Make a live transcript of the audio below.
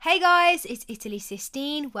Hey guys, it's Italy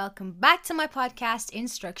Sistine. Welcome back to my podcast,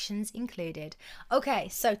 Instructions Included. Okay,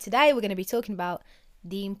 so today we're going to be talking about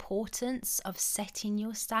the importance of setting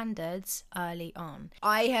your standards early on.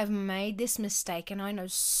 I have made this mistake, and I know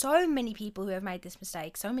so many people who have made this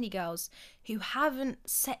mistake, so many girls who haven't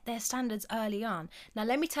set their standards early on. Now,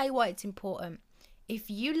 let me tell you why it's important. If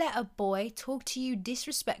you let a boy talk to you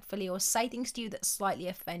disrespectfully or say things to you that slightly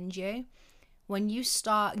offend you, when you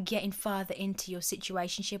start getting further into your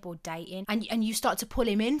situationship or dating and you start to pull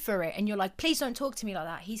him in for it and you're like, please don't talk to me like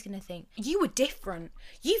that, he's going to think, you were different,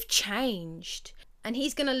 you've changed. And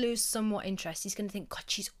he's going to lose somewhat interest. He's going to think, God,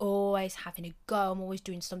 she's always having a go. I'm always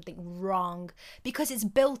doing something wrong. Because it's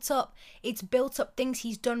built up things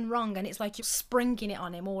he's done wrong. And it's like you're springing it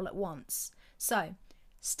on him all at once. So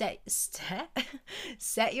set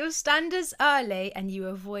your standards early and you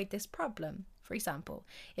avoid this problem. For example,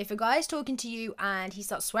 if a guy is talking to you and he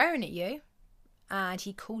starts swearing at you and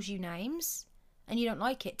he calls you names and you don't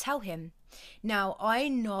like it, tell him. Now, I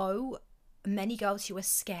know many girls who are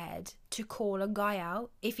scared to call a guy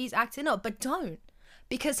out if he's acting up, but don't.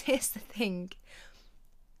 Because here's the thing.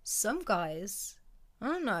 Some guys, I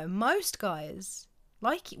don't know, most guys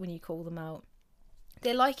like it when you call them out.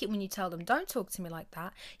 They like it when you tell them, don't talk to me like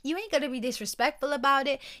that. You ain't got to be disrespectful about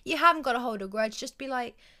it. You haven't got to hold a grudge. Just be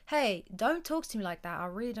like, hey, don't talk to me like that. I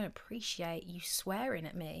really don't appreciate you swearing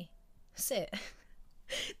at me. That's it.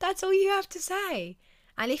 That's all you have to say.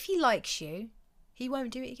 And if he likes you, he won't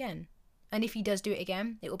do it again. And if he does do it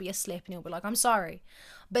again, it will be a slip and he'll be like, I'm sorry.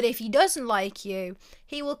 But if he doesn't like you,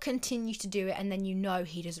 he will continue to do it, and then you know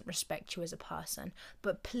he doesn't respect you as a person.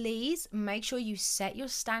 But please make sure you set your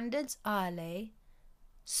standards early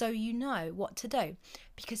so you know what to do.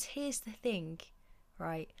 Because here's the thing,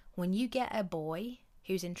 right? When you get a boy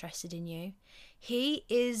who's interested in you, he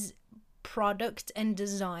is product and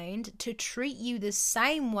designed to treat you the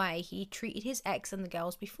same way he treated his ex and the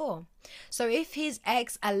girls before. So if his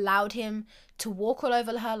ex allowed him to walk all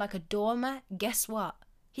over her like a doormat, guess what?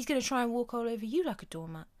 He's going to try and walk all over you like a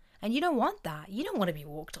doormat. And you don't want that. You don't want to be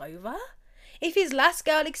walked over. If his last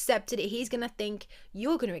girl accepted it, he's going to think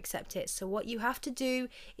you're going to accept it. So what you have to do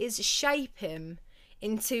is shape him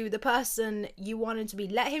into the person you want him to be.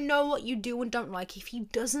 Let him know what you do and don't like. If you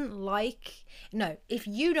don't like,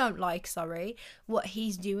 what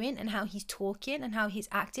he's doing and how he's talking and how he's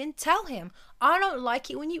acting, tell him, I don't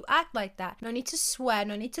like it when you act like that. No need to swear,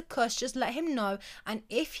 no need to cuss, just let him know. And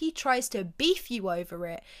if he tries to beef you over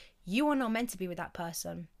it, you are not meant to be with that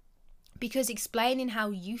person. Because explaining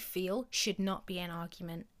how you feel should not be an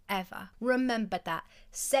argument, ever. Remember that.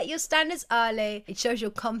 Set your standards early. It shows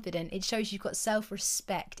you're confident. It shows you've got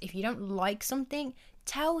self-respect. If you don't like something,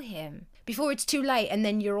 tell him before it's too late, and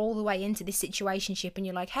then you're all the way into this situationship and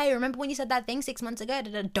you're like, hey, remember when you said that thing 6 months ago?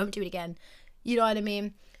 Don't do it again. You know what I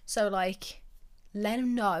mean? So, like, let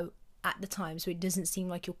him know at the time so it doesn't seem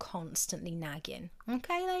like you're constantly nagging.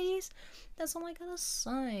 Okay, ladies? That's all I gotta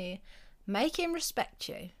say. Make him respect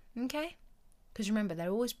you. Okay? Because remember,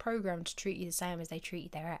 they're always programmed to treat you the same as they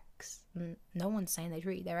treated their ex. No one's saying they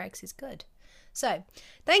treated their ex is good. So,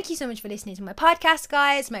 thank you so much for listening to my podcast,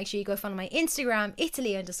 guys. Make sure you go follow my Instagram,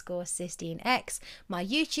 Italy_SistineX, my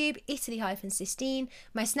YouTube, Italy-Sistine,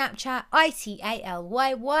 my Snapchat,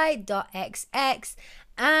 ITALYY.XX,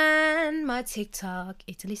 and my TikTok,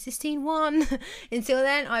 Italy-Sistine1. Until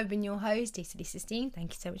then, I've been your host, Italy Sistine.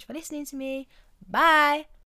 Thank you so much for listening to me. Bye.